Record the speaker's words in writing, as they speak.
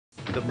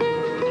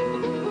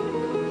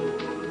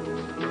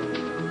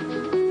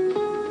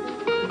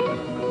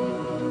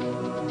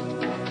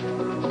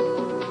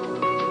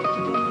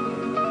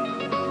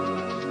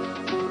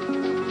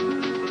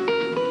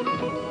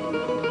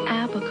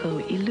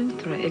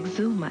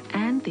Exuma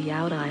and the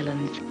Out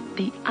Islands,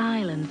 the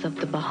islands of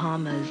the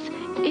Bahamas.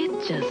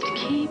 It just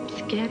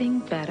keeps getting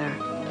better.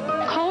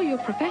 Call your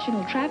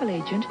professional travel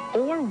agent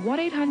or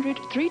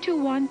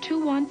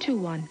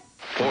 1-800-321-2121.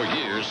 For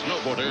years,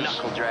 snowboarders,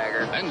 knuckle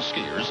dragger, and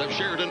skiers have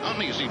shared an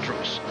uneasy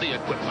truce. The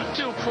equipment,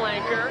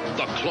 two-planker,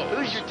 the clothes.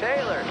 Who's your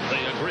tailor?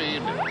 They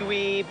agreed.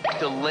 Dweeb,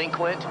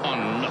 delinquent.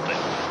 On nothing.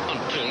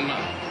 Until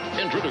now.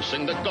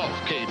 Introducing the Golf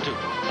K2,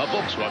 a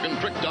Volkswagen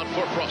tricked out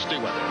for frosty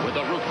weather with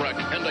a roof rack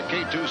and a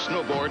K2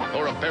 snowboard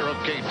or a pair of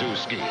K2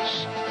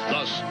 skis.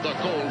 Thus, the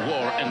Cold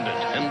War ended,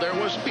 and there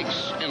was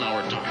peace in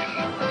our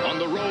time. On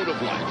the road of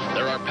life,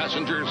 there are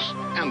passengers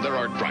and there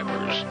are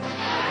drivers.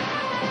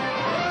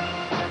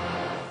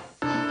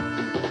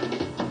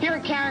 Here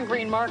at Karen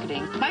Green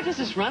Marketing, my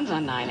business runs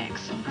on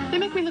NYNEX. They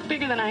make me look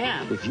bigger than I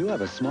am. If you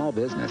have a small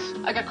business,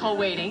 I got call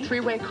waiting,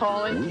 three-way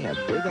calling. We have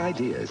big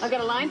ideas. I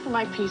got a line for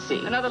my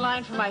PC, another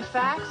line for my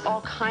fax,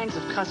 all kinds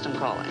of custom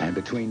calling. And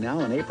between now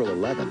and April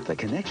 11th, the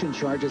connection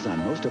charges on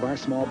most of our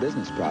small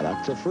business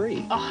products are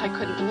free. Oh, I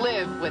couldn't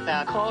live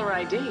without caller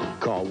ID.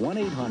 Call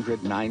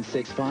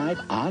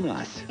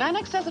 1-800-965-ON-US.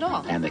 NYNEX does it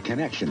all. And the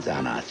connection's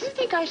on us. Do you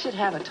think I should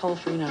have a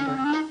toll-free number?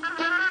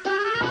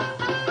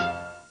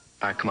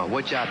 All right, come on.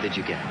 What job did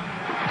you get?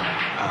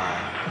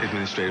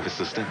 Administrative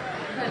assistant.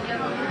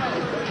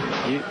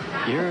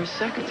 You're a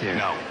secretary.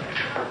 No.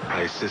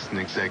 My assistant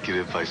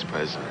executive vice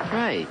president.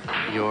 Right.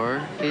 You're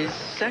his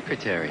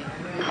secretary.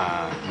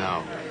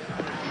 No.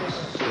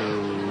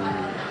 So,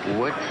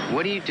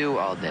 what do you do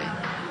all day?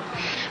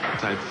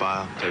 Type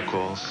file, take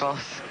calls.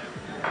 Calls?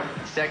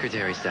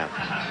 Secretary stuff.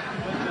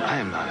 I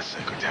am not a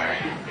secretary.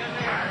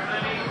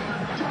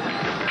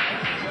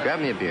 Grab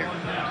me a beer.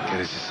 Get it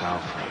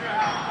yourself.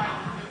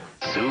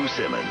 Sue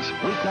Simmons,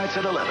 weeknights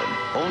at 11,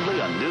 only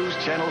on News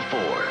Channel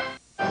 4.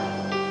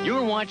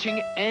 You're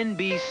watching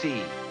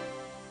NBC.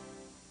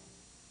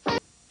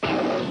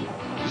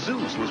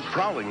 Zeus was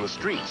prowling the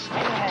streets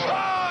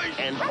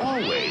and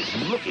always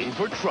looking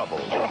for trouble.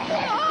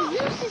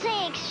 Zeus is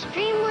an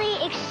extremely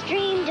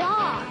extreme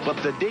dog.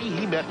 But the day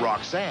he met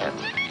Roxanne,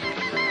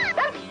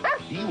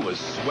 he was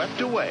swept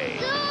away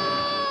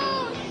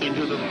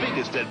into the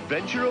biggest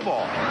adventure of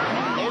all.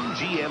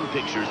 MGM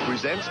Pictures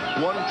presents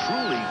one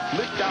truly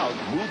flipped-out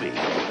movie.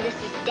 This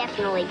is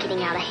definitely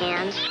getting out of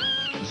hand.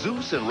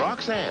 Zeus and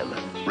Roxanne,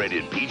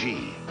 rated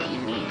PG.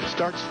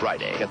 Starts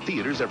Friday at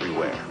theaters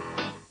everywhere.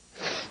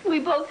 We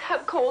both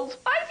have colds.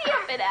 Spicy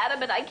up and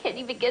Adam, and I can't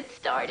even get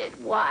started.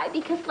 Why?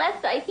 Because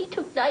last night he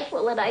took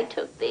NyQuil and I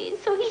took these,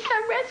 so he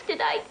got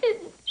rested. I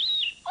didn't.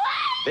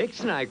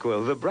 Vicks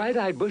NyQuil, the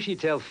bright-eyed,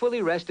 bushy-tailed,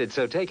 fully rested,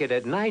 so take it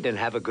at night and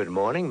have a good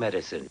morning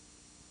medicine.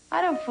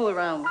 I don't fool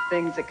around with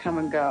things that come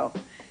and go,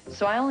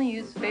 so I only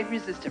use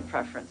Fade-Resistant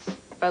Preference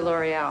by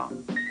L'Oreal.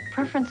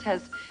 Preference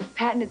has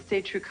patented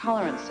Stay True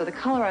colorants, so the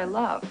color I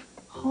love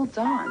holds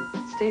on,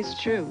 stays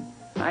true.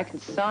 I can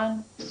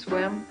sun,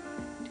 swim,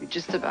 do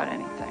just about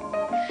anything.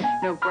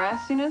 No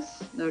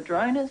grassiness, no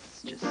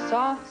dryness, just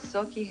soft,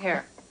 silky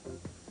hair.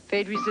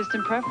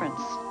 Fade-Resistant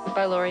Preference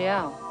by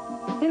L'Oreal.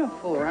 They don't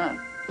fool around.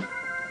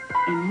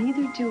 And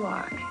neither do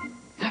I.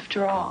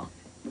 After all,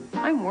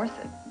 I'm worth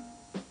it.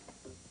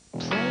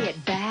 Play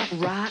it back,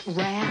 rock,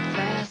 rap,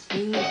 fast,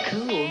 food,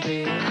 cool,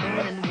 dude.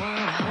 Hole in one,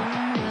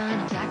 home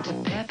run, Dr.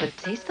 Pepper,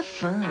 taste the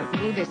fun.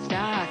 Movie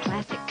star,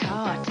 classic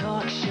car,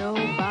 talk show,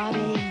 Bobby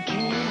and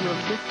Ken will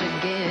kiss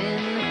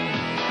again.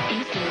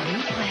 It's a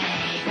replay.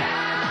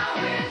 Now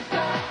is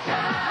the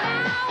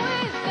time.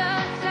 Now is the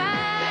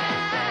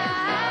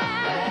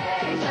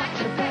time.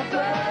 Dr.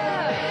 Pepper.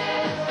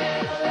 This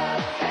is the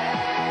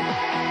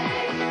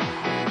taste.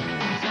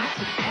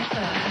 Dr.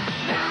 Pepper.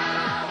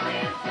 Now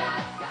is the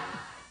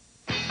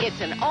time.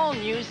 It's an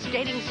all-new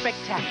skating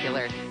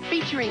spectacular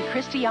featuring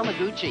Christy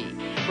Yamaguchi,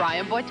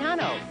 Brian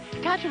Boitano,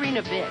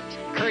 Katarina Witt,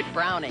 Kurt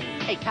Browning,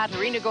 and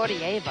Katerina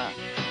Gordieva.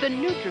 The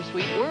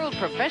NutraSweet World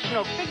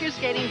Professional Figure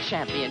Skating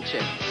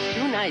Championship.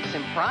 2 nights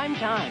in prime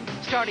time,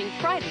 starting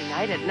Friday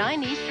night at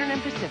 9 Eastern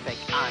and Pacific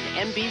on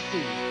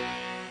NBC.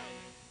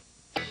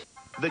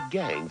 The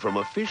gang from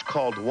A Fish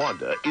Called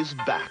Wanda is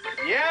back.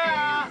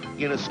 Yeah!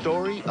 In a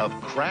story of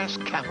crass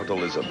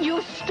capitalism,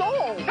 You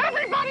stole!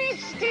 Everybody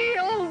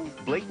steals!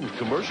 blatant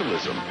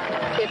commercialism,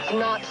 It's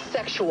not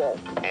sexual.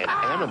 and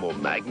animal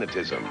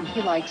magnetism.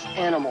 He likes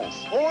animals.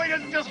 Oh, he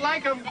doesn't just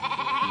like them.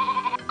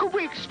 Could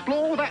we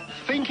explore that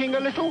thinking a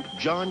little?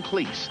 John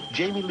Cleese,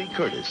 Jamie Lee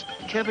Curtis,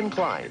 Kevin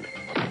Kline,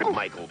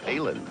 Michael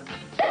Palin.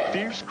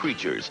 Fierce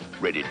Creatures,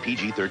 rated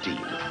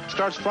PG-13.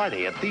 Starts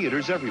Friday at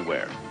theaters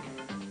everywhere.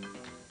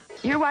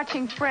 You're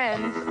watching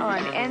Friends on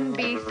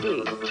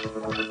NBC.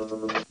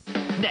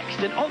 Next,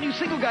 an all-new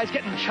single guy's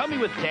getting chummy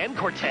with Dan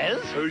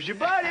Cortez. Who's your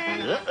buddy?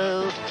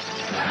 Uh-oh.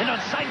 And on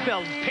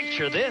Seinfeld,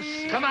 picture this.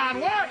 Come on,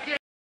 work it!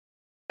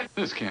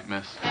 This can't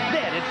miss.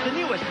 Then it's the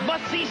newest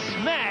must-see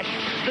smash,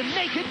 The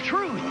Naked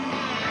Truth.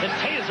 And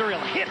Taya's a real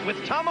hit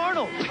with Tom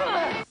Arnold.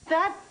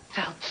 That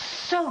felt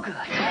so good.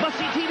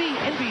 Must-see TV,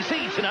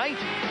 NBC tonight.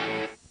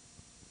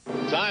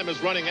 Time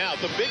is running out.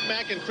 The Big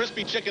Mac and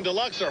Crispy Chicken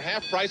Deluxe are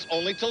half price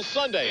only till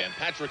Sunday, and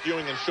Patrick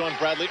Ewing and Sean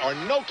Bradley are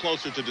no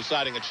closer to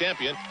deciding a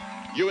champion.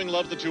 Ewing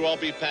loves the 2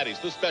 all-beef patties,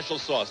 the special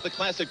sauce, the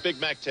classic Big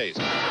Mac taste.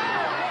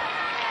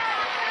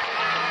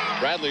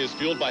 Bradley is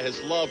fueled by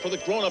his love for the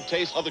grown-up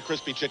taste of the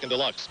Crispy Chicken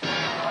Deluxe.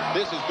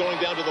 This is going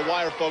down to the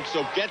wire, folks,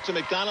 so get to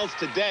McDonald's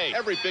today.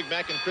 Every Big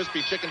Mac and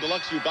Crispy Chicken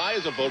Deluxe you buy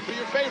is a vote for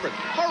your favorite.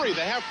 Hurry,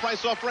 the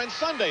half-price offer ends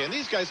Sunday, and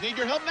these guys need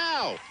your help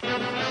now.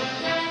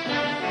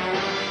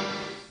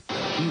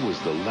 He was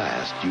the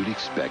last you'd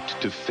expect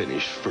to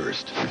finish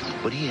first,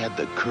 but he had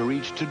the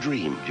courage to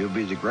dream. You'll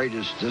be the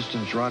greatest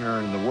distance runner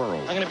in the world.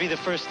 I'm going to be the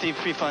first Steve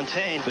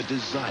Prefontaine. The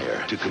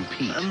desire to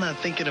compete. I'm not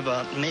thinking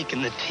about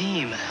making the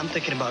team. I'm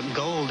thinking about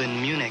gold in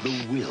Munich.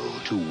 The will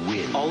to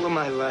win. All of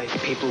my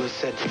life, people have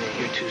said to me,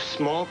 you're too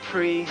small,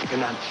 Pre. You're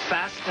not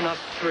fast enough,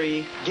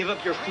 Pre. Give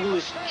up your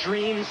foolish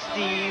dreams,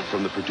 Steve.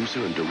 From the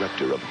producer and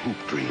director of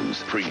Hoop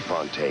Dreams,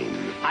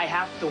 Prefontaine. I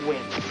have to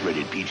win.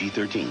 Rated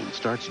PG-13.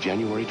 Starts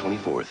January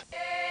 24th.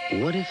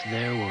 What if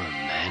there were a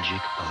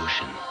magic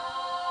potion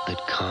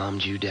that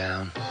calmed you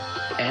down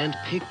and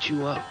picked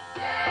you up,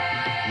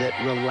 that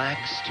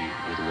relaxed you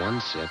with one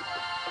sip,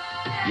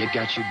 yet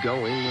got you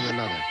going with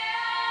another?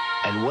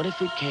 And what if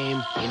it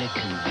came in a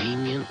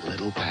convenient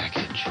little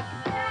package?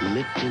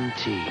 Lipton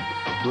tea,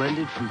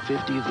 blended from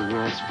 50 of the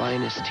world's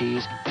finest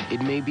teas,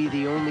 it may be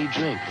the only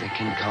drink that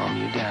can calm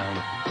you down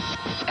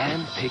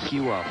and pick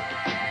you up.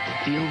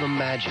 Feel the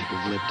magic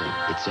of Lipton.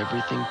 It's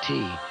everything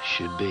tea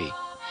should be.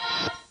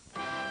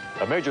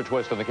 A major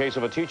twist in the case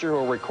of a teacher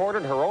who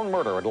recorded her own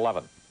murder at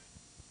 11.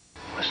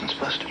 Wasn't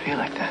supposed to be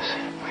like this.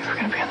 We were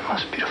going to be in the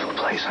most beautiful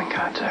place on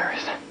God's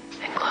earth.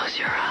 And close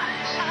your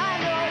eyes.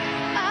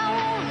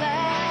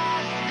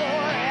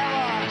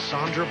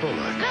 Sandra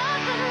Bullock,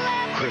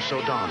 Chris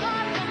O'Donnell.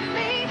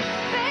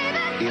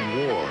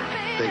 In war,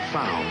 they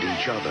found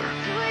each other.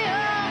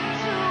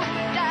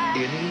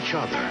 In each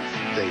other,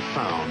 they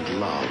found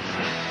love.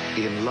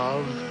 In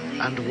love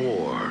and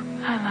war.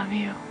 I love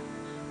you.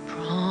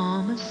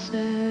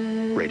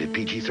 Promises. Rated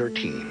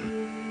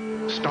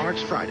PG-13.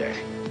 Starts Friday.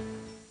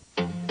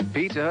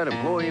 Pizza Hut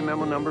employee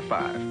memo number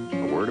 5.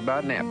 A word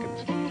about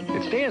napkins.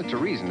 It stands to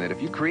reason that if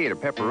you create a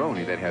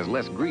pepperoni that has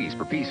less grease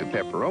per piece of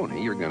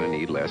pepperoni, you're going to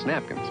need less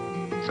napkins.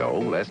 So,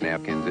 less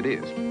napkins it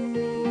is.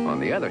 On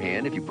the other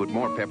hand, if you put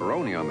more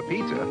pepperoni on the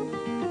pizza,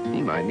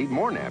 you might need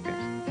more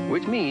napkins.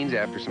 Which means,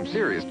 after some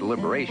serious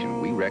deliberation,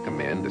 we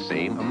recommend the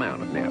same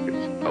amount of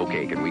napkins.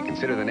 Okay, can we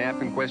consider the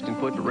napkin question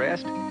put to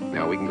rest?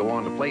 Now we can go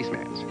on to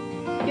placemats.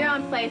 You're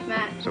on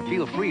placemat. So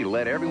feel free to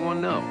let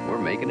everyone know we're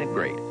making it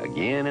great,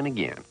 again and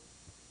again.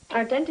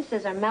 Our dentist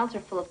says our mouths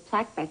are full of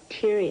plaque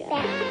bacteria.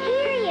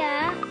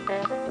 Bacteria?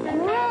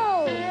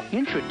 Gross.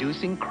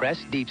 Introducing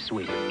Crest Deep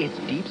Sweep. Its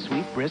deep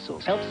sweep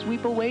bristles help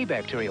sweep away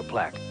bacterial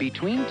plaque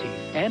between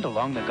teeth and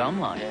along the gum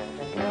line.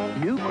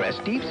 New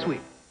Crest Deep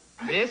Sweep.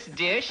 This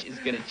dish is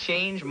gonna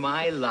change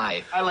my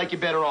life. I like you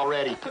better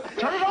already.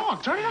 Turn it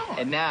on, turn it on.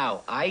 And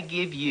now, I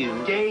give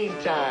you... Game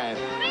time.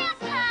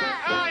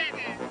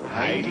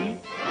 Heidi?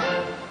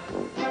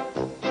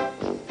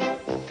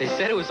 They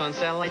said it was on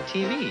satellite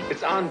TV.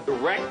 It's on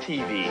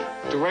DirecTV.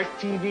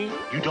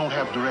 DirecTV? You don't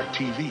have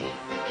DirecTV.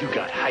 You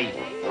got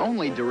Heidi.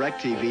 Only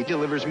DirecTV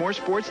delivers more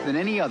sports than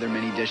any other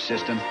mini-dish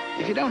system.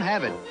 If you don't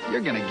have it, you're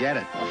gonna get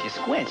it. Well, if you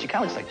squint, you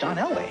kind of look like John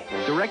Elway.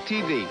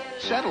 DirecTV.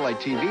 Satellite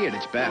TV at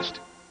its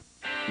best.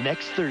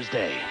 Next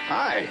Thursday.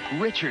 Hi.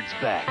 Richard's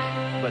back.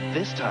 But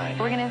this time...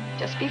 We're gonna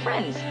just be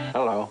friends.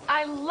 Hello.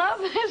 I love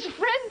this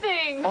friend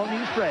thing. All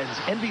new Friends,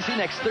 NBC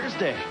next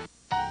Thursday.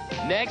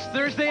 Next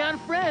Thursday on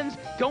Friends,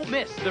 don't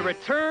miss the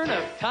return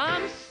of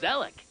Tom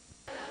Selleck.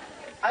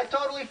 I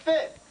totally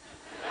fit.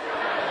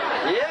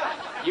 Yeah,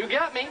 you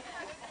got me.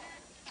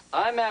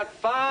 I'm at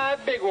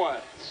 5 big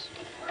ones.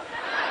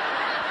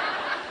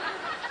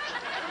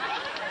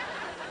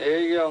 There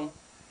you go.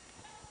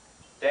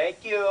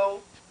 Thank you.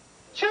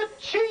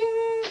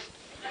 Cha-ching!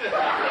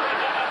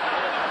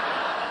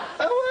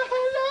 Oh, well,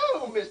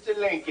 hello, Mr.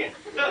 Lincoln.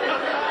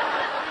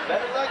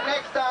 Better luck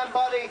next time,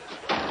 buddy.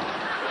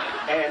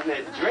 And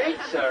the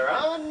drinks are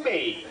on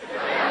me.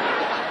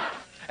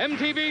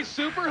 MTV's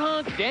super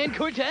hunk, Dan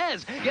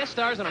Cortez, guest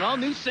stars on an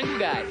all-new Single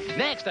Guy.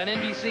 Next on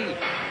NBC.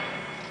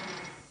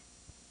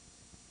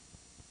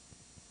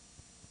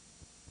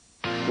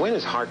 When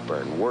is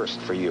heartburn worst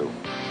for you?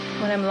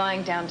 When I'm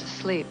lying down to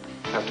sleep.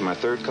 After my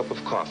 3rd cup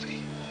of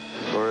coffee.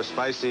 Or a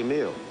spicy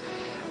meal.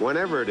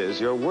 Whenever it is,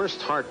 your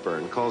worst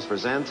heartburn calls for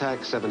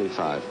Zantac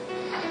 75.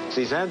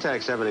 See,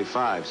 Zantac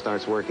 75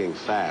 starts working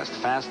fast,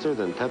 faster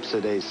than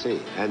Pepsid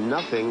AC, and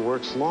nothing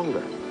works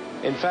longer.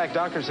 In fact,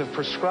 doctors have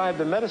prescribed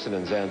the medicine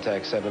in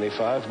Zantac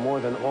 75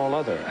 more than all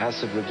other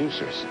acid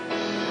reducers.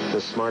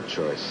 The smart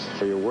choice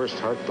for your worst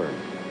heartburn.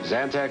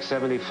 Zantac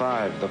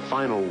 75, the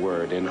final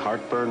word in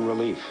heartburn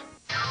relief.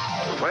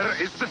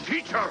 Where is the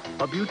teacher?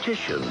 A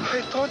beautician.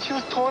 I thought you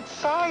taught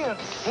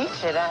science.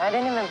 Teacher, I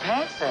didn't even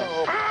pass it.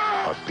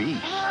 A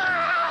beast.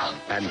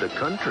 And the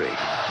country.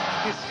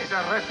 This is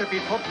a recipe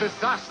for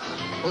disaster.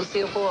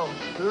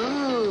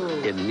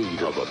 Ooh. In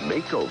need of a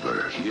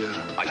makeover. Here,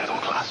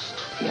 Iconoclast.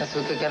 Yes,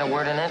 we could get a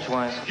word in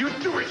edgewise. You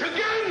do it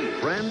again!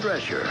 Fran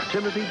Drescher,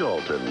 Timothy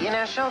Dalton. You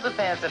know, shoulder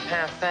pads are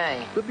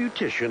passe. The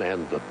Beautician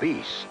and the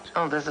Beast.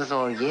 Oh, this is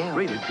all you.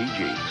 Rated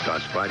PG.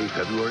 Starts Friday,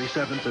 February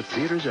 7th at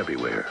theaters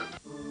everywhere.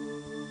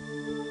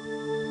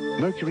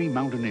 Mercury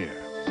Mountaineer.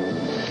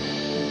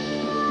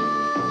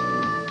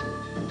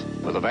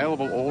 With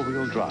available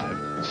all-wheel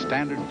drive,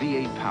 standard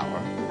V8 power,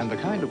 and the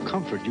kind of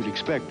comfort you'd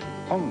expect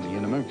only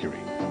in a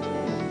Mercury.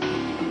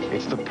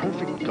 It's the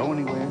perfect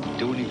go-anywhere,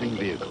 do-anything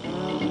vehicle,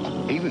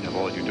 even if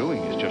all you're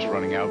doing is just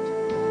running out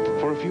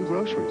for a few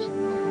groceries.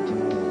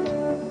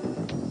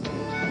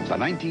 The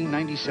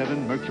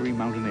 1997 Mercury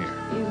Mountaineer.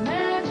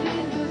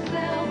 Imagine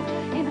yourself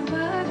in a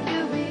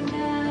Mercury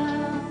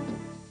now.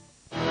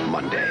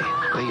 Monday,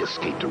 they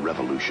escaped a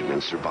revolution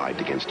and survived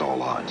against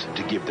all odds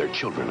to give their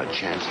children a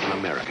chance in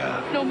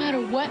America. No matter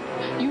what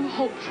you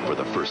hope For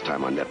the first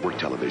time on network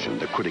television,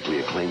 the critically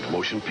acclaimed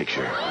motion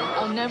picture.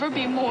 I'll never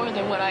be more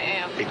than what I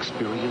am.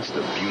 Experience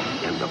the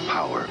beauty and the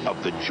power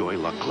of the Joy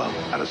Luck Club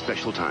at a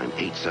special time,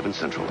 8, 7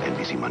 Central,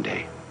 NBC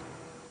Monday.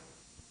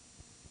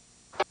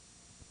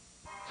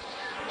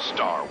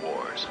 Star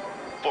Wars.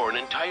 For an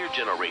entire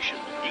generation,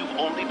 you've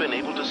only been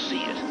able to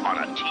see it on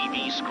a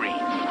TV screen.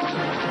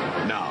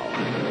 Now,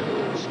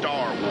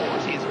 Star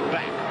Wars is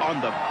back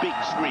on the big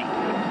screen.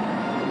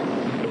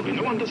 There'll be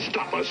no one to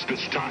stop us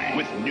this time.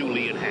 With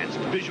newly enhanced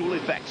visual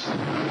effects,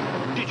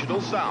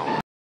 digital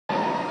sound,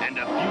 and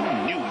a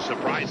few new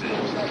surprises.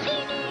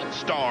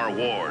 Star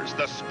Wars,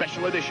 the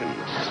special edition,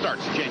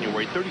 starts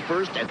January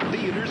 31st at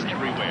theaters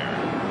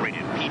everywhere.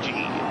 Rated PG.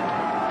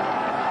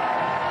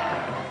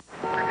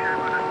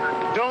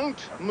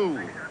 Don't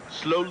move.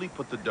 Slowly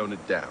put the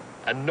donut down.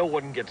 And no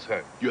one gets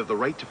hurt. You have the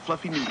right to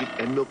fluffy nougat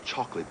and milk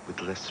chocolate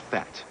with less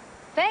fat.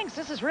 Thanks,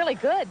 this is really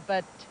good,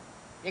 but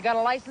you got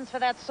a license for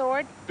that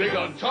sword? Big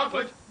on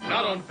chocolate,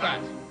 not on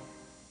fat.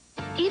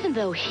 Even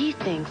though he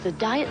thinks a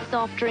diet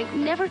soft drink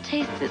never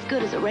tastes as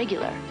good as a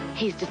regular,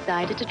 he's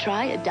decided to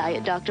try a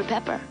Diet Dr.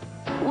 Pepper.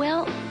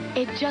 Well,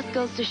 it just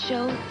goes to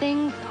show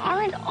things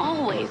aren't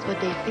always what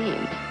they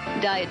seem.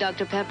 Diet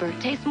Dr. Pepper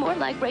tastes more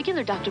like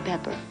regular Dr.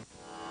 Pepper.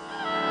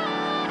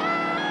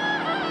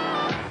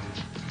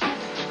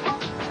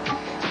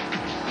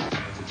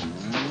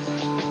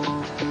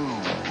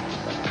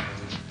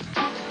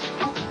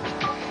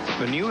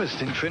 The newest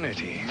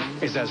Infiniti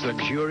is as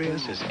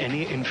luxurious as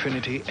any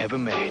Infiniti ever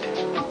made.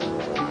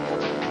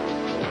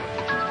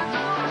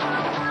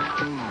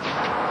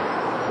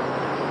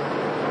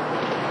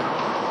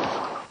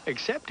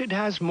 Except it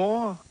has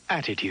more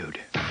attitude.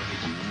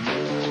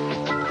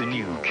 The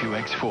new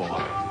QX4.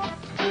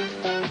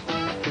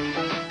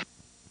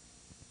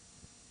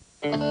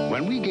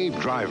 When we gave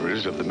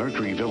drivers of the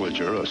Mercury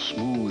Villager a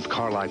smooth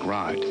car-like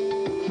ride,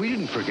 we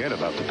didn't forget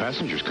about the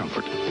passengers'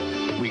 comfort.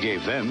 We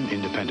gave them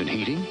independent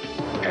heating,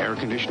 air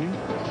conditioning,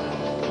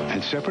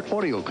 and separate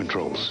audio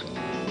controls,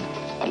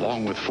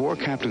 along with 4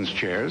 captain's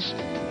chairs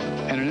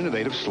and an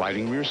innovative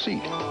sliding rear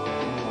seat,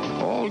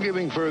 all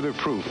giving further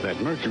proof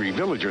that Mercury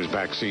Villager's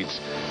back seats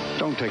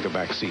don't take a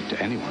back seat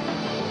to anyone.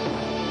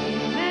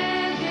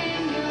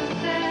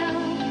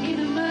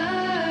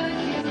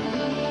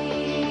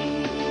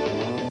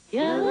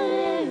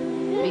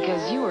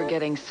 Because you are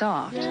getting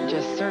soft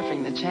just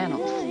surfing the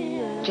channels.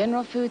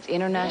 General Foods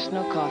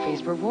International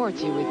Coffees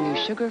rewards you with new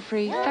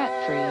sugar-free,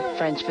 fat-free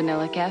French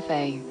vanilla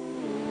cafe.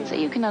 So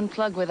you can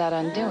unplug without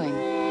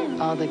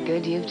undoing all the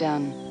good you've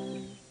done.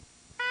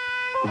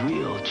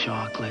 Real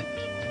chocolate,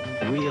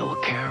 real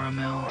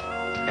caramel,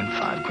 and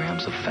 5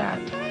 grams of fat.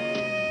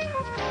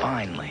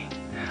 Finally,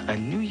 a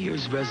New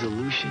Year's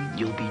resolution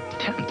you'll be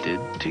tempted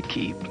to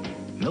keep.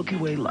 Milky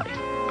Way Light,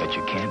 but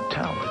you can't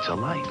tell it's a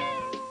light.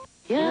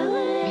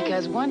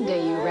 Because one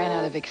day you ran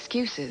out of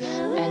excuses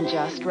and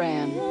just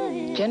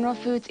ran. General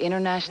Foods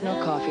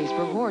International Coffees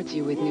rewards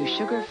you with new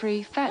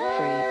sugar-free,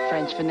 fat-free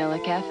French vanilla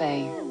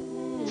cafe.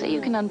 So you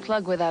can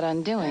unplug without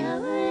undoing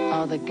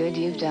all the good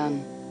you've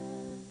done.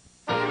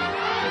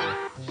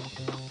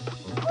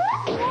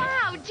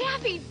 Wow,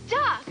 Daffy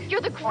Duck!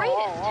 You're the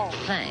greatest!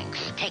 Thanks.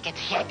 Take a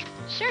check?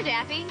 Sure,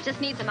 Daffy. Just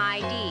need some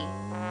ID.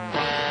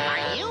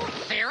 Are you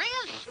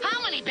serious?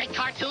 How many big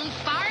cartoon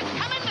stars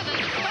come into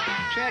this store?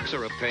 Checks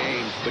are a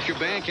pain, but your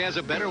bank has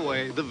a better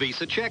way, the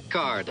Visa Check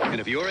Card. And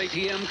if your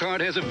ATM card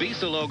has a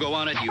Visa logo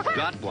on it, you've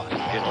got one.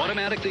 It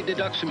automatically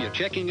deducts from your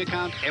checking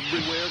account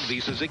everywhere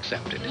Visa's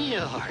accepted.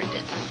 You're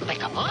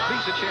despicable.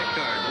 Visa Check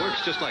Card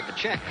works just like a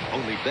check,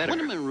 only better. What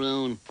a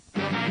maroon.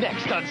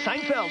 Next on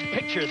Seinfeld,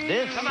 picture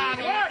this. Come on,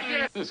 work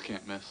it! This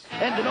can't miss.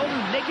 And an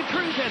old Naked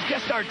Truth as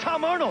guest star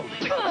Tom Arnold.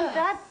 Oh,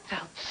 that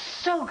felt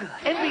so good.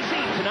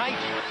 NBC tonight.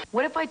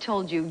 What if I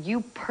told you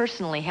you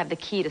personally have the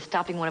key to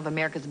stopping one of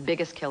America's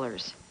biggest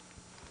killers?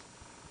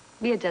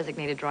 Be a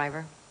designated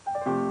driver.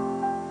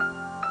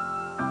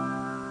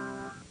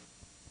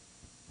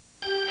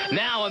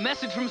 Now, a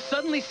message from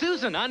Suddenly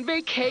Susan on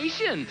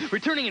vacation,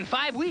 returning in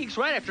 5 weeks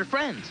right after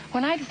Friends.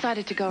 When I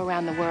decided to go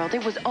around the world,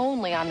 it was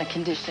only on the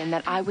condition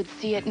that I would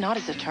see it not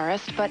as a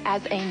tourist, but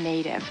as a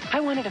native.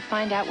 I wanted to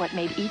find out what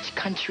made each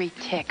country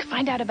tick,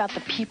 find out about the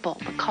people,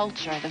 the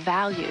culture, the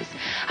values.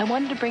 I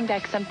wanted to bring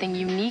back something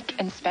unique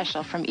and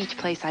special from each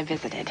place I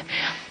visited.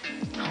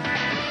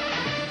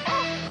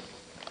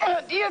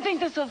 Do you think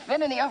this will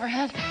fit in the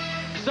overhead?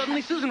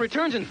 Suddenly Susan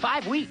returns in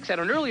 5 weeks at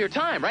an earlier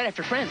time right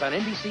after Friends on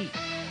NBC.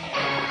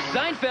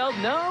 Seinfeld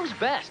knows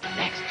best.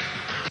 Next.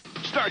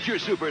 Start your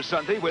Super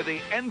Sunday with the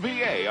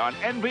NBA on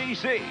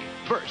NBC.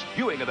 First,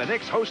 Ewing and the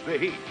Knicks host the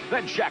Heat.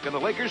 Then Shaq and the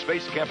Lakers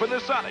face Kemp and the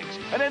Sonics.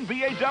 An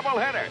NBA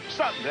doubleheader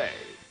Sunday.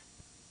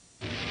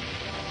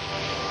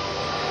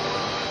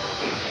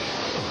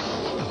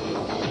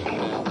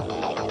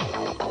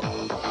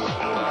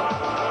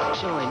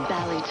 Join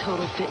Bally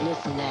Total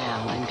Fitness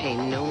now and pay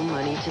no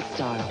money to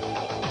start.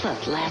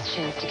 Plus, last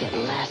chance to get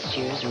last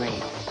year's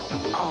rates.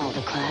 All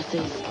the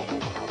classes,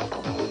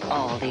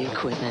 all the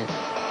equipment.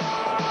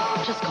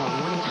 Just call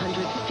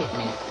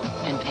 1-800-FITNESS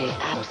and pay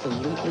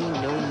absolutely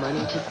no money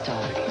to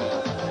start.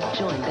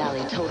 Join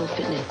Bally Total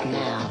Fitness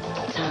now.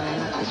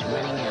 Time is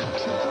running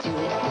out. Do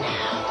it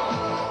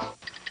now.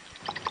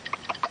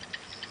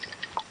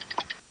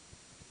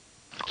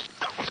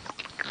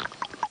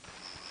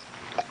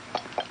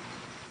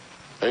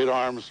 Eight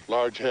arms,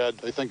 large head.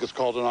 They think it's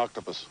called an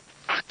octopus.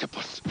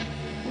 Octopus?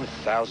 We're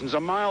thousands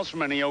of miles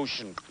from any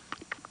ocean.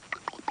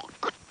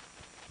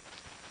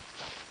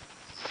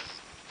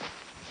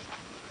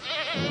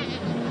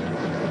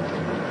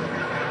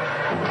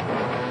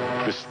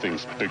 This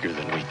thing's bigger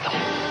than we thought.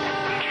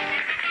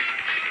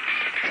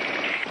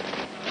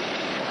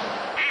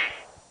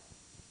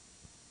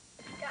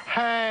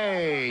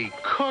 Hey,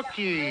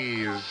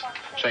 cookies.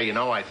 Say, you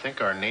know, I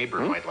think our neighbor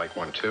might like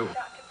one, too.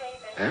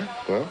 Yeah?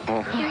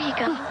 Well? Here you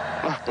go.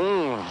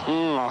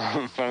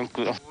 Thank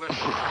you.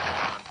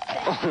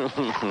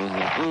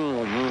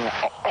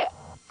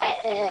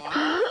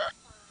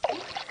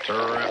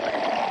 Terrific.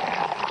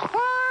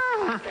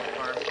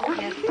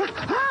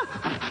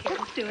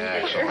 Let's do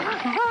it.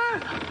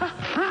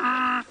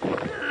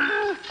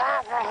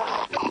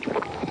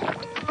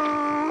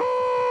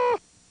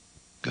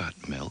 Got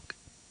milk?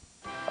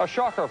 A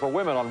shocker for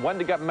women on when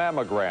to get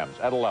mammograms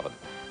at 11.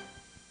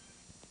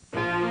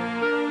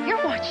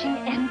 You're watching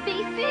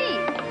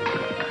NBC.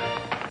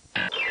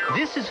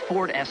 This is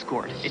Ford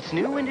Escort. It's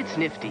new and it's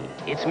nifty.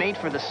 It's made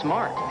for the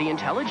smart, the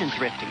intelligent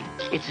thrifty.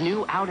 It's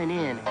new out and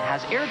in,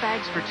 has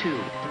airbags for 2.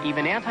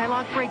 Even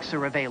anti-lock brakes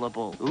are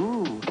available.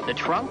 Ooh, the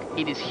trunk,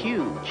 it is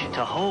huge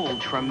to hold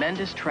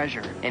tremendous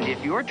treasure. And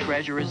if your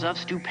treasure is of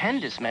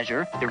stupendous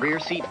measure, the rear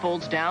seat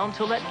folds down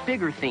to let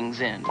bigger things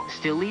in,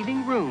 still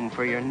leaving room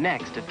for your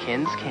next of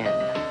kin's kin.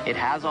 It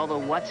has all the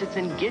whatsits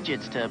and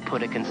gidgets, to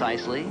put it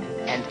concisely,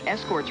 and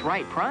Escort's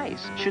right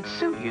price should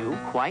suit you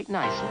quite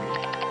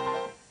nicely.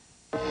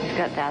 We've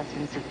got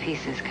thousands of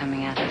pieces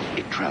coming at us.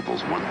 It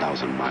travels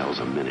 1,000 miles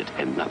a minute,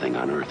 and nothing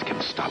on Earth can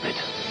stop it.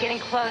 Getting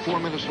close. 4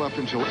 minutes left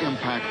until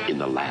impact. In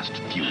the last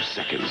few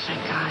seconds, Oh,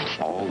 my God.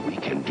 all we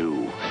can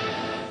do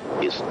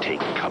is take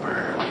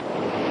cover.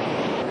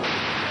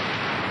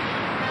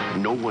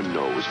 No one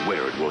knows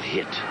where it will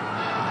hit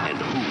and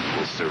who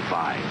will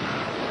survive.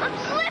 I'm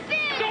slipping!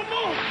 Don't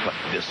move! But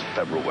this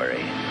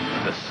February,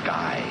 the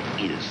sky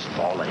is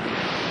falling.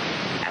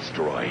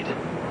 Asteroid.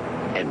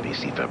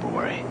 NBC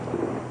February.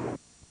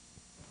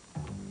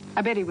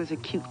 I bet he was a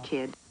cute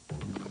kid.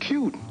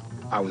 Cute.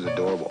 I was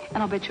adorable.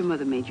 And I'll bet your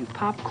mother made you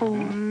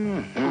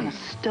popcorn on a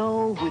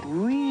stove with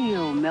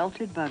real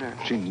melted butter.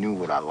 She knew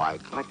what I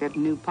liked. Like that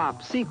new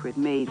pop secret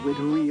made with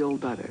real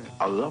butter.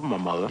 I love my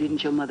mother.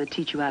 Didn't your mother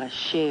teach you how to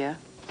share?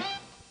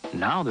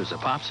 Now there's a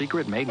pop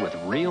secret made with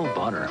real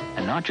butter.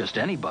 And not just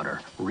any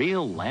butter.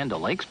 Real Land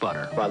O'Lakes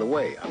butter. By the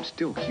way, I'm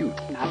still cute.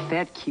 Not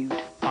that cute.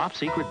 Pop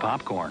Secret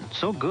popcorn.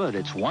 So good,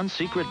 it's one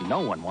secret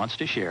no one wants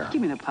to share.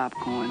 Give me the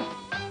popcorn.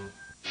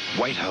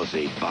 White House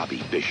aide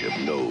Bobby Bishop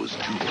knows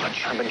too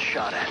much. I've been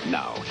shot at.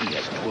 Now he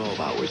has 12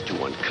 hours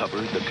to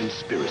uncover the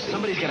conspiracy.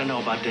 Somebody's got to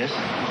know about this.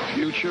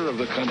 Future of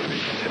the country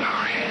is in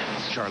our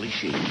hands. Charlie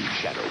Sheen,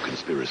 Shadow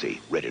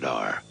Conspiracy, rated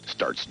R.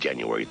 Starts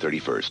January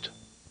 31st.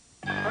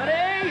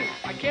 Honey,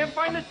 I can't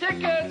find the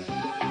tickets.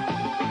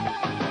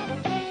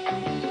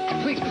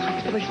 Please.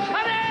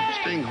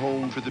 Honey! Staying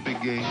home for the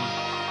big game?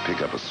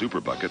 Pick up a super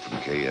bucket from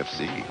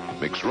KFC.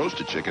 Mix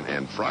roasted chicken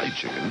and fried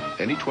chicken.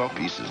 Any 12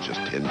 pieces,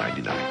 just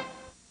 $10.99.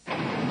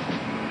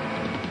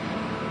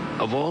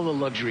 Of all the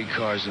luxury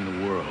cars in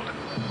the world,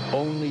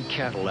 only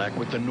Cadillac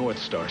with the North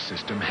Star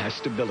system has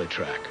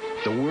StabiliTrak,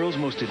 the world's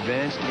most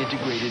advanced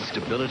integrated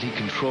stability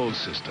control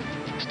system.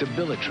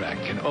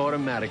 StabiliTrak can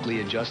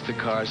automatically adjust the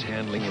car's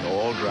handling in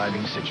all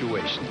driving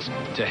situations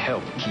to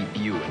help keep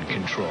you in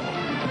control.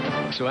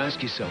 So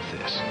ask yourself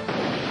this.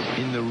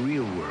 In the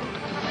real world,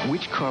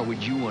 which car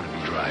would you want to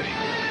be driving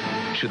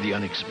should the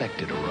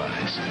unexpected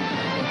arise?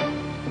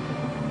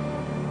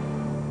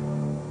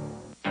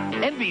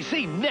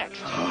 NBC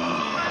next.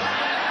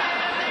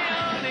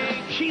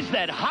 She's He's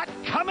that hot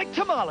comic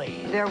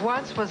tamale. There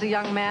once was a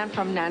young man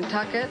from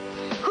Nantucket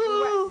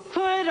who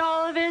put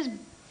all of his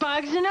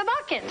bugs in a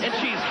bucket. And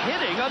she's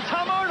hitting on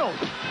Tom Arnold.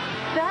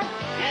 That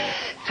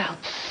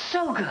felt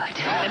so good.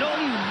 And all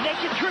new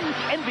Naked Truth,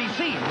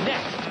 NBC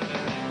next.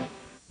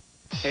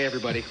 Hey,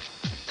 everybody.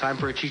 Time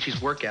for a Chi-Chi's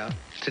workout.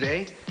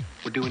 Today,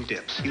 we're doing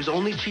dips. Use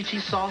only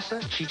Chi-Chi's salsa,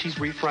 Chi-Chi's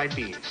refried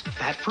beans.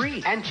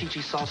 Fat-free. And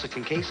Chi-Chi's salsa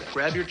con queso.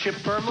 Grab your chip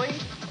firmly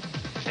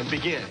and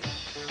begin.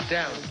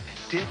 Down,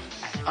 dip,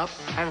 and up,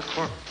 and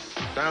cork.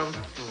 Down,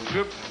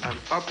 dip, and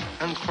up,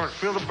 and cork.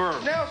 Feel the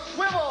burn. Now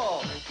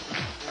swivel!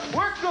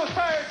 Work those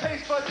tired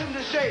taste buds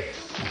into shape.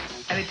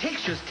 And it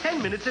takes just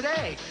 10 minutes a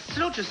day. So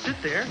don't just sit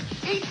there.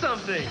 Eat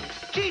something.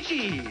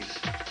 Chi-Chi's.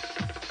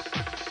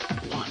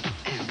 1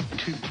 and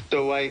 2.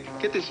 So I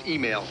get this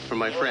email from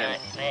my friend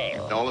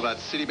all about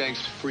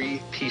Citibank's free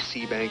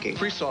PC banking.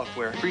 Free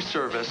software, free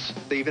service.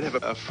 They even have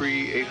a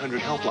free 800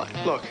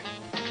 helpline. Look,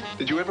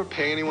 did you ever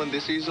pay anyone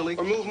this easily?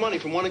 Or move money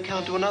from one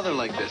account to another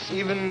like this?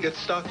 Even get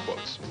stock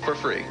quotes for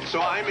free.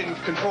 So I'm in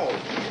control.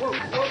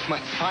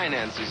 My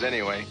finances,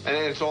 anyway. And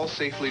it's all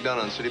safely done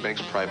on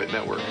Citibank's private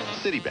network.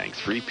 Citibank's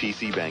free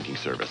PC banking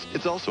service.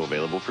 It's also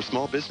available for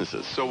small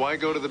businesses. So why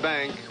go to the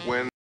bank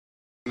when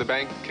the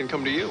bank can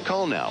come to you?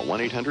 Call now,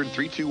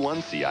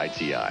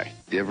 1-800-321-CITI.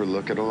 You ever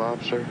look at a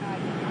lobster?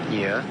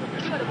 Yeah.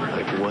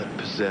 Like what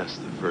possessed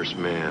the first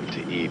man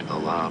to eat a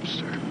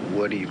lobster?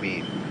 What do you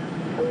mean?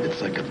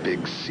 It's like a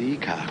big sea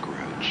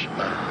cockroach.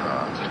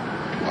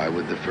 Why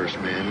would the first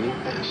man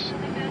eat this?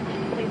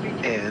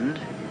 And?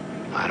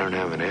 I don't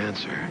have an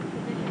answer.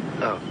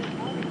 Oh.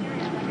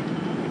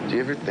 Do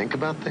you ever think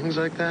about things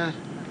like that?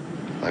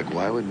 Like,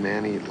 why would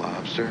man eat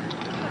lobster?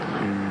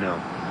 No.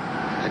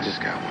 I just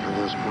got one of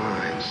those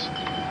minds.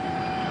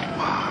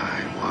 Why?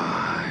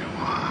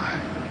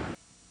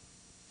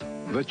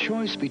 The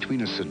choice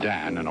between a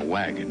sedan and a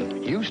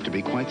wagon used to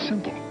be quite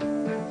simple.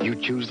 You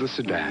choose the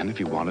sedan if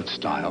you wanted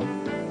style,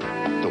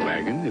 the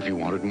wagon if you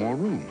wanted more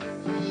room.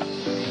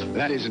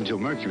 That is until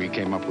Mercury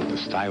came up with the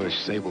stylish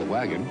Sable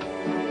wagon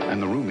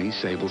and the roomy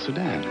Sable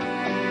sedan.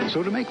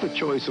 So to make the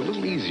choice a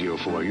little easier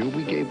for you,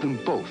 we gave them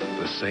both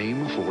the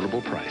same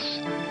affordable price.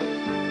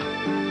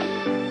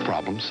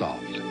 Problem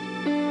solved.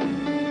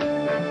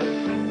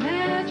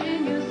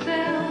 Imagine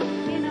yourself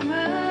in a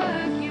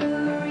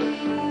Mercury.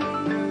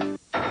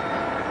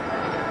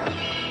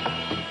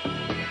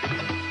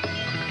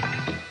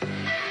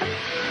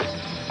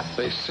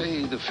 They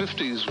say the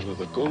 50s were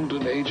the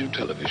golden age of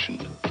television.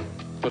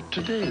 But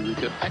today we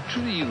can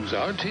actually use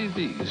our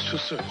TVs to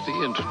surf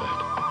the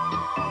internet.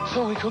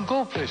 So we can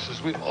go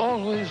places we've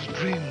always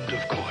dreamed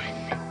of going.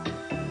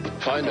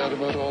 Find out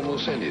about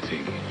almost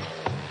anything.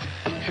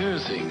 Hear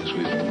things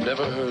we've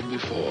never heard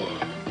before.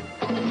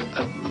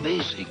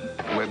 Amazing.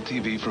 Web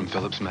TV from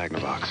Philips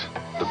Magnavox.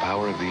 The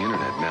power of the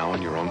internet now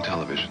on your own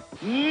television.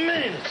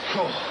 Man, it's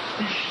cold.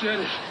 You said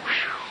it.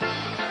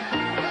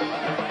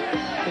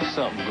 There's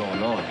something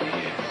going on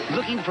here.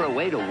 Looking for a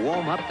way to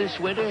warm up this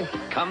winter?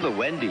 Come to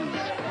Wendy's.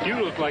 You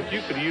look like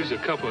you could use a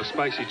couple of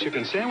spicy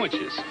chicken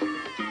sandwiches.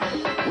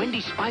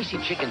 Wendy's Spicy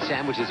Chicken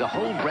Sandwich is a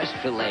whole breast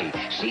filet,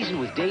 seasoned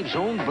with Dave's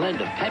own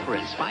blend of pepper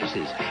and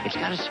spices. It's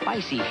got a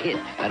spicy hit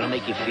that'll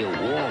make you feel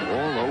warm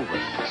all over.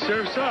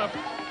 Surf's up.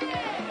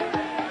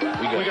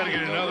 We gotta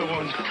get another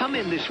one. Come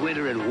in this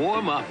winter and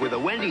warm up with a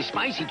Wendy's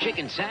Spicy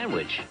Chicken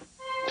Sandwich.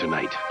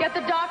 Tonight, Get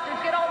the doctors.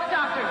 Get all the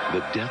doctors.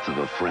 the death of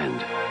a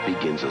friend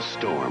begins a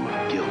storm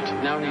of guilt.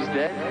 Now he's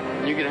dead,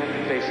 you're gonna have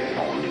to face it.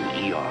 All new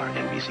ER,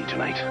 NBC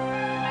Tonight.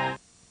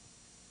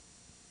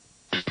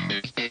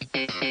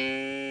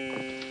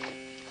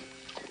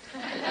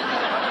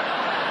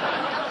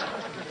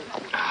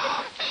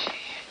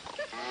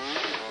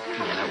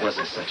 That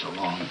wasn't such a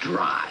long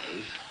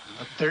drive.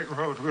 That dirt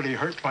road really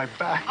hurt my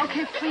back.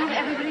 Okay, please,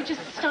 everybody,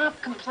 just stop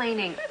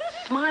complaining.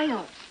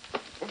 Smile.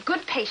 We're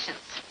good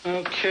patients.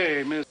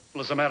 Okay, Miss.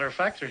 Well, as a matter of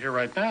fact, they're here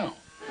right now.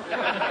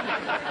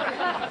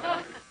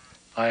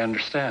 I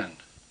understand.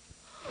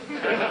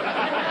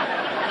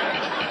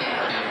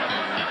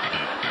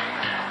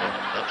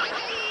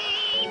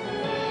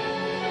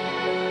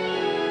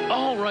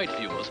 All right,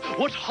 viewers,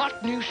 what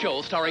hot new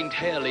show starring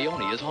Taya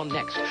Leone is on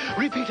next?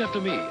 Repeat after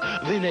me.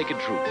 The Naked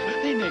Truth.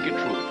 The Naked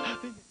Truth.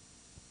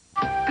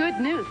 Good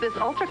news, this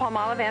Ultra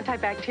Palmolive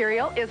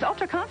antibacterial is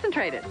ultra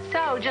concentrated.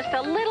 So just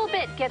a little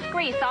bit gets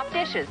grease off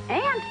dishes.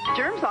 And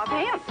germs off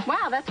hands.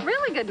 Wow, that's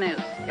really good news.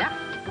 Yeah,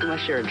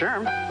 unless you're a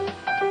germ.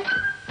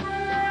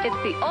 It's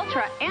the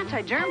Ultra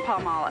Anti-Germ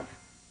Palmolive.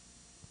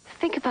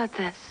 Think about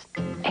this.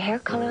 A hair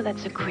color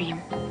that's a cream.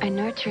 A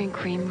nurturing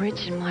cream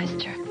rich in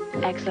moisture.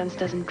 Excellence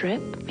doesn't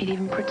drip, it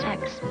even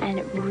protects. And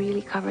it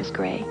really covers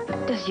gray.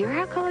 Does your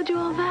hair color do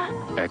all that?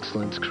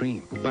 Excellence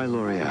Cream by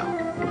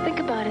L'Oreal. Think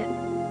about it.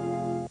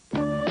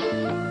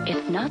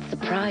 It's not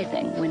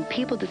surprising when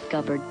people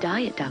discover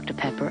Diet Dr.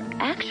 Pepper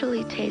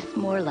actually tastes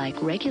more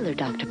like regular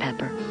Dr.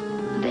 Pepper.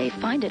 They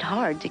find it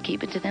hard to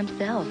keep it to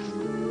themselves.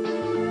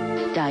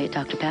 Diet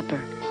Dr.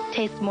 Pepper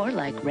tastes more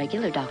like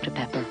regular Dr.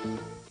 Pepper.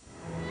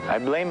 I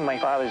blame my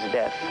father's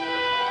death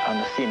on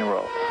the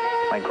funeral.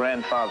 My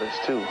grandfather's,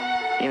 too.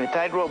 In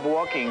tightrope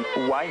walking,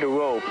 wider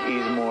rope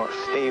is more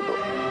stable.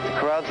 The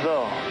crowds,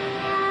 though,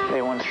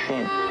 they want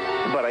thin.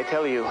 But I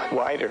tell you,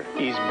 wider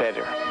is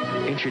better.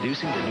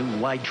 Introducing the new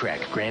Wide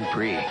Track Grand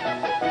Prix.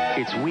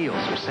 Its wheels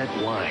are set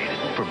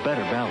wide for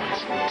better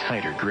balance,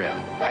 tighter grip.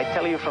 I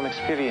tell you from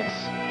experience,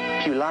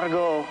 più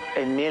largo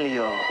e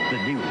meglio. The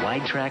new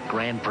Wide Track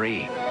Grand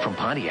Prix from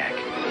Pontiac.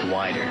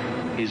 Wider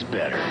is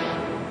better.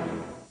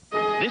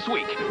 This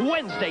week,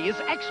 Wednesday is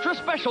extra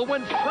special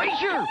when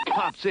Frasier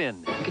pops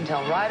in. You can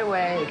tell right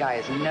away the guy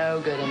is no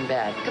good in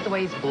bed. Look at the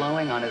way he's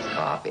blowing on his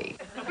coffee.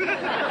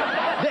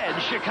 Then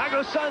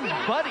Chicago Sun's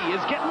Buddy is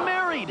getting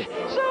married.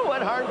 So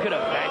what harm could a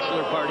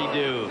bachelor party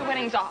do? The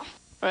winning's off.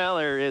 Well,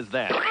 there is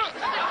that.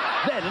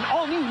 Then an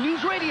all-new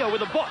news radio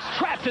with a boss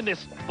trapped in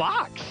this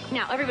box.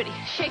 Now, everybody,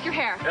 shake your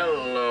hair.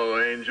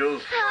 Hello,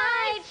 angels.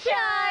 Hi,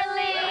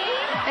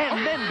 Charlie.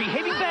 And then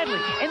behaving badly,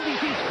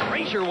 NBC's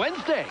Frasier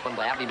Wednesday.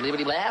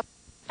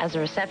 As a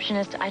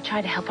receptionist, I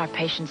try to help our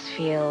patients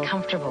feel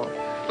comfortable,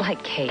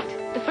 like Kate.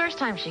 The first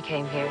time she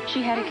came here,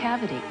 she had a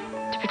cavity.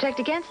 To protect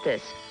against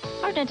this,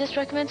 our dentist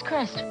recommends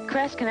Crest.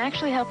 Crest can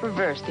actually help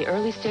reverse the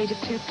early stage of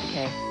tooth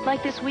decay,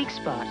 like this weak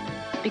spot.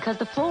 Because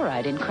the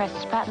fluoride in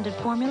Crest's patented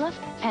formula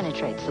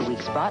penetrates the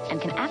weak spot and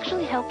can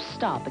actually help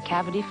stop a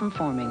cavity from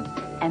forming.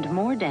 And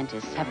more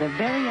dentists have their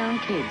very own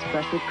kids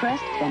brush with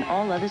Crest than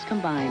all others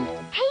combined.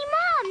 Hey,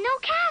 Mom, no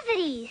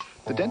cavities.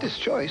 The dentist's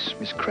choice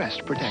is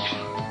Crest Protection.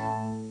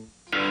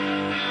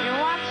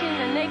 You're watching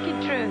The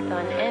Naked Truth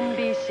on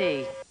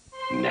NBC.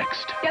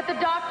 Next, Get the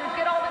doctors.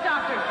 Get all the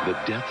doctors.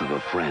 the death of a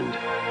friend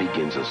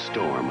begins a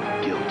storm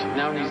of guilt.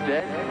 Now he's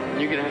dead,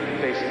 you're gonna have to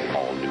face it.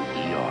 All new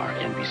ER,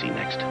 NBC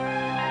Next.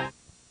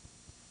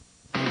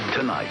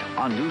 Tonight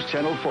on News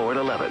Channel 4 at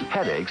 11,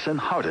 headaches and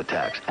heart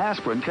attacks.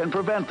 Aspirin can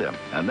prevent them.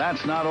 And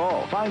that's not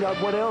all. Find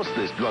out what else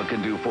this drug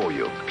can do for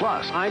you.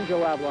 Plus, I'm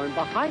Joe Avila, and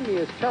behind me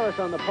is Terrace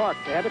on the Park.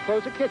 They had to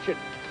close a kitchen.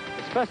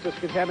 Asbestos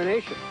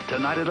contamination.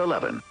 tonight at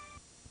 11.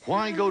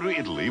 Why go to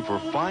Italy for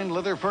fine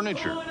leather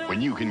furniture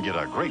when you can get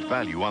a great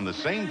value on the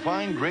same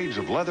fine grades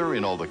of leather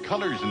in all the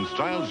colors and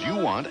styles you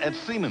want at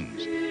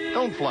Siemens?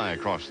 Don't fly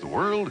across the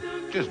world.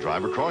 Just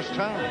drive across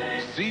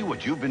town. See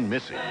what you've been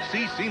missing.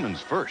 See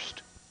Siemens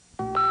first.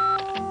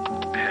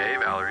 Hey,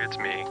 Valerie, it's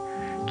me.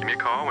 Give me a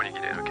call when you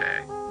get in, okay?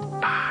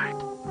 Bye.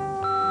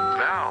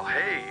 Val,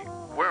 hey,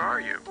 where are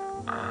you?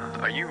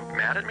 Are you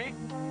mad at me?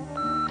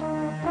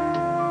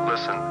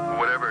 Listen,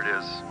 whatever it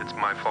is, it's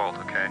my fault,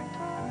 okay?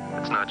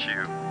 It's not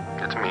you.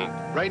 It's me.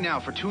 Right now,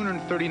 for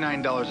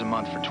 $239 a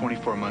month for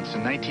 24 months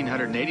and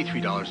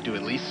 $1,983 due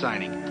at lease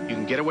signing, you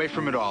can get away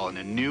from it all in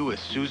a new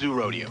Isuzu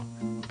Rodeo.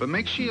 But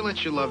make sure you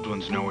let your loved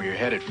ones know where you're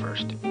headed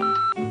first.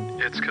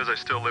 It's because I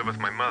still live with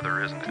my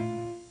mother, isn't it?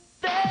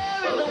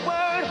 There is a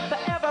word for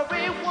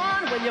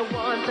everyone when you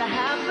want to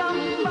have some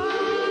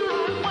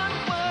fun. One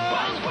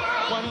word. One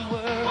word. One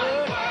word.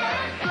 One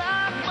word.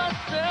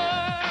 Blockbuster.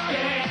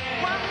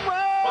 Yeah. One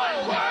word. One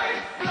word.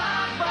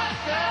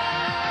 Blockbuster.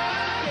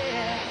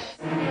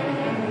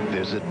 Yeah.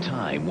 There's a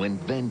time when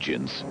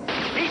vengeance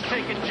He's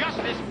taking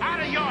justice out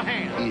of your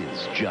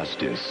hands. is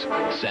justice.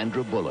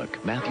 Sandra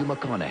Bullock, Matthew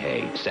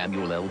McConaughey,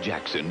 Samuel L.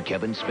 Jackson,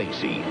 Kevin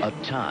Spacey. A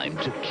Time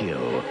to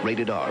Kill.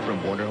 Rated R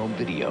from Warner Home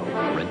Video.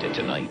 Rent it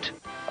tonight.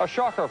 A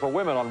shocker for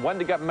women on when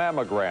to get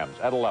mammograms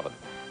at 11.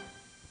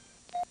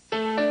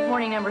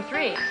 Morning number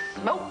 3,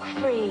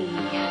 smoke-free.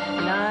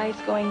 Nice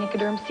going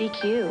Nicoderm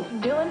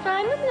CQ. Doing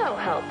fine with no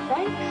help,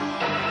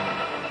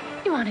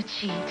 thanks. You want to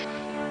cheat?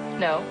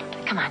 No.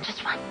 Come on,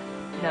 just one.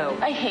 No.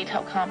 I hate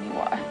how calm you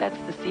are. That's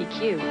the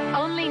CQ.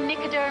 Only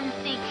Nicoderm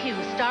CQ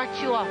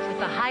starts you off with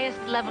the highest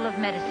level of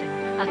medicine.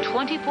 A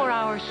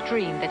 24-hour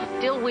stream that's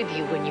still with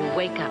you when you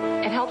wake up.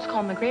 It helps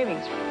calm the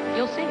cravings.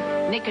 You'll see.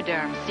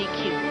 Nicoderm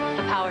CQ.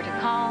 The power to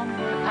calm,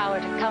 the power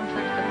to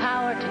comfort, the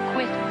power to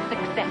quit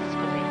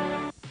successfully.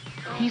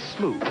 He's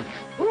smooth,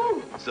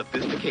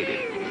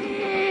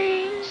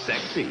 sophisticated,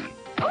 sexy.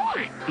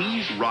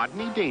 He's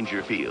Rodney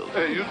Dangerfield.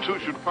 Hey, you two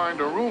should find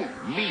a room.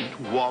 Meet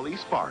Wally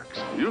Sparks.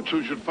 You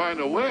two should find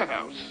a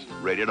warehouse.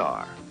 Rated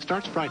R.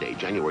 Starts Friday,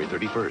 January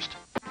 31st.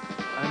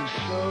 I'm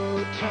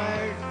so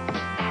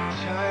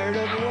tired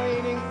of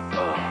waiting,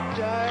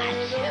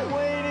 tired of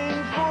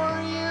waiting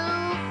for you.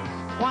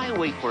 Why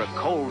wait for a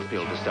cold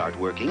pill to start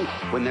working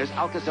when there's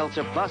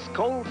Alka-Seltzer Plus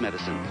cold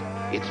medicine?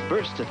 Its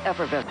bursts of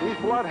effervescence. These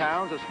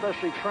bloodhounds are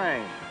specially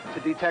trained to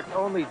detect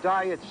only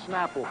Diet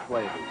Snapple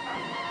flavors.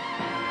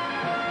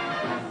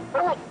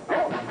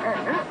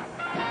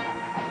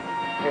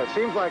 Yeah, it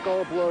seems like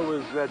Old Blue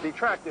is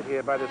detracted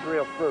here by this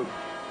real fruit.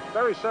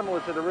 Very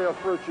similar to the real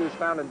fruit juice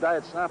found in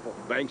Diet Snapple.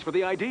 Thanks for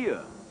the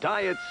idea.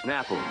 Diet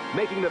Snapple,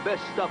 making the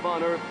best stuff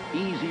on earth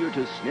easier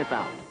to sniff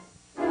out.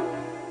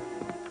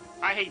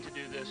 I hate to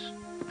do this,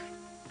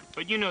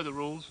 but you know the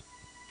rules.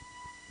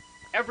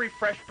 Every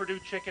fresh Purdue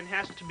chicken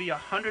has to be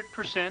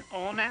 100%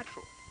 all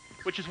natural,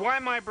 which is why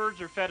my birds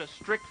are fed a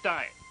strict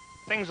diet.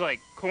 Things like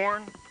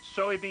corn,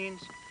 soybeans,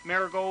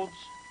 marigolds.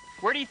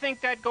 Where do you think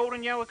that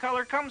golden yellow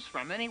color comes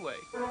from, anyway?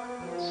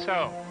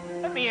 So,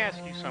 let me ask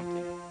you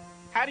something.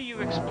 How do you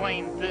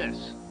explain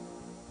this?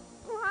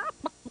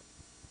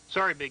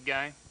 Sorry, big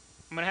guy.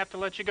 I'm gonna have to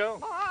let you go.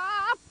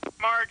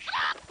 Marge,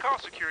 call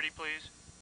security, please.